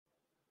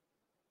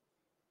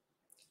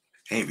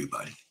Hey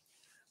everybody,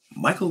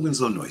 Michael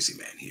Winslow Noisy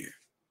Man here.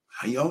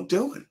 How y'all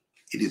doing?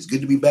 It is good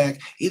to be back.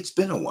 It's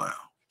been a while.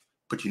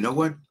 But you know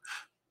what?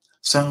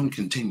 Sound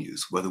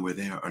continues whether we're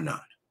there or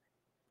not.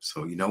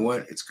 So you know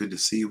what? It's good to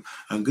see you.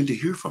 Good to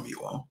hear from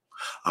you all.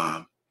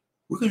 Uh,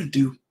 we're going to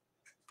do,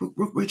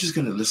 we're just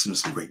going to listen to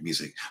some great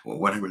music,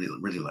 what I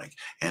really like.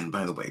 And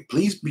by the way,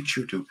 please be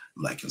sure to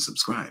like and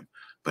subscribe.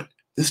 But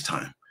this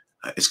time,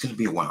 it's going to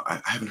be a while. I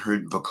haven't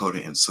heard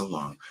Vocodah in so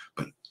long,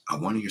 but I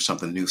want to hear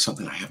something new,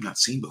 something I have not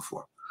seen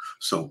before.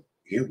 So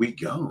here we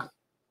go.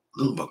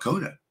 Little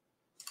Vocodah,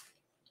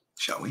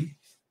 shall we?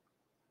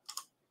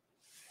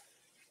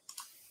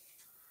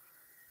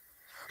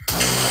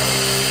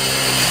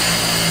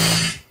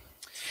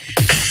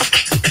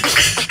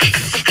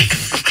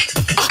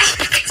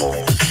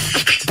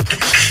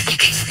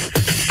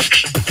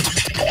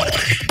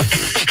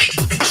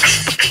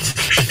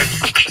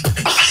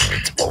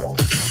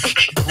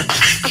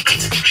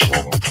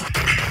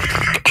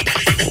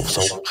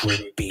 So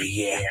trippy,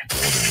 yeah.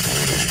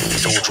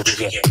 So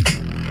trippy, yeah.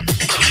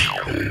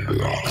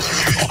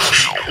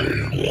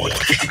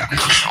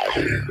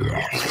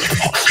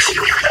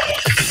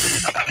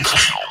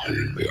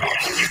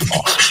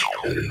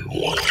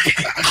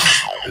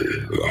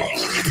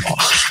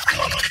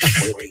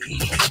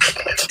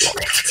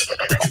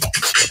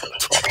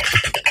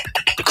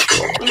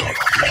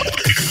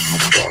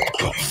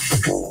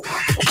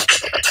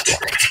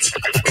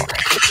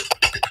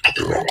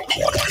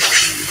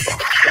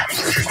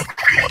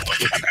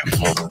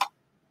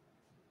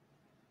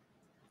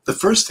 The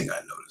first thing I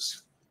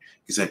noticed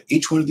is that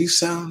each one of these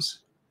sounds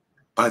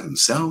by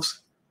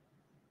themselves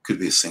could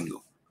be a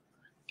single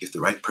if the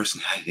right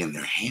person had it in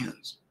their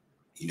hands.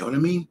 You know what I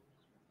mean?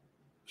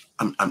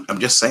 I'm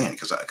just saying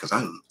because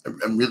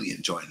I'm really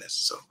enjoying this,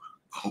 so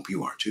I hope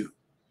you are too.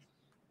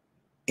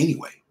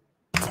 Anyway.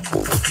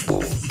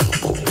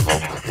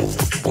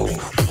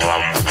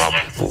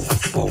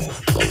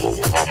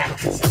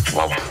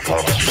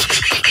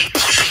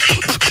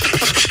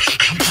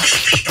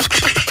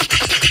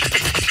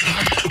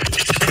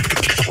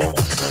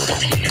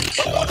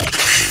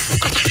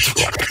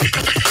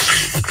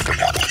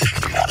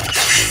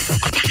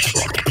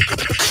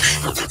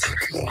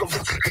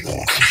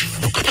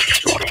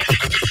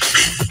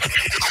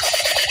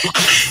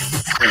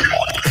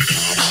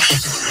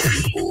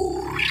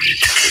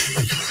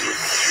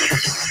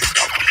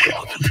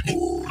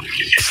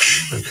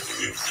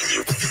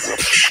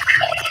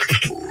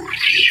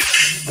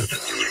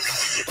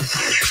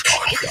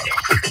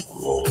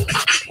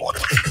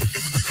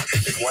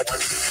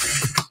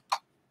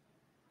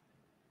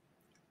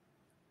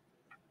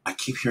 I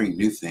keep hearing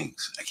new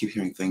things. I keep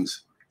hearing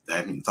things that I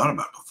haven't even thought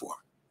about before.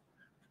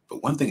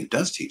 But one thing it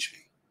does teach me,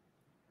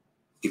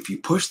 if you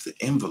push the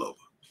envelope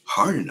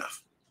hard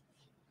enough,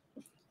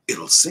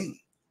 it'll sing.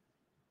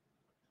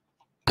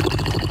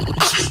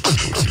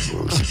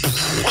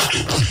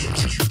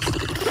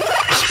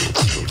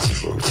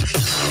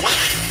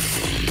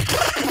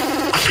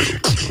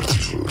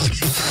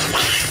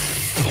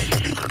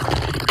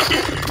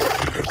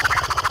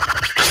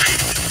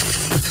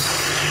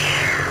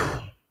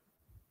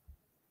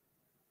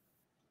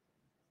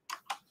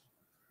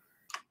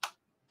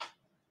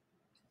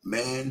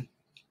 Man,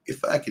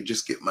 if I could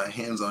just get my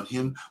hands on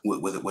him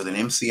with an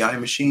MCI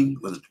machine,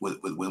 with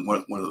one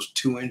of those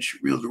 2-inch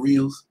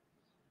reel-to-reels,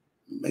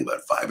 maybe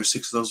about 5 or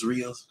 6 of those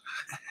reels.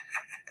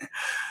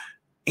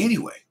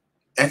 Anyway,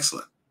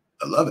 excellent.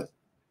 I love it.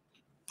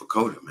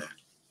 Vocodah, man.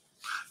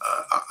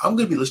 I'm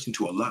going to be listening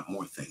to a lot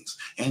more things,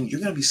 and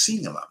you're going to be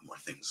seeing a lot more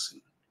things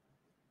soon.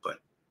 But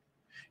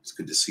it's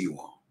good to see you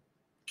all.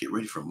 Get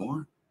ready for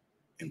more,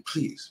 and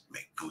please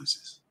make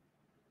noises.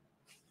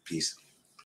 Peace.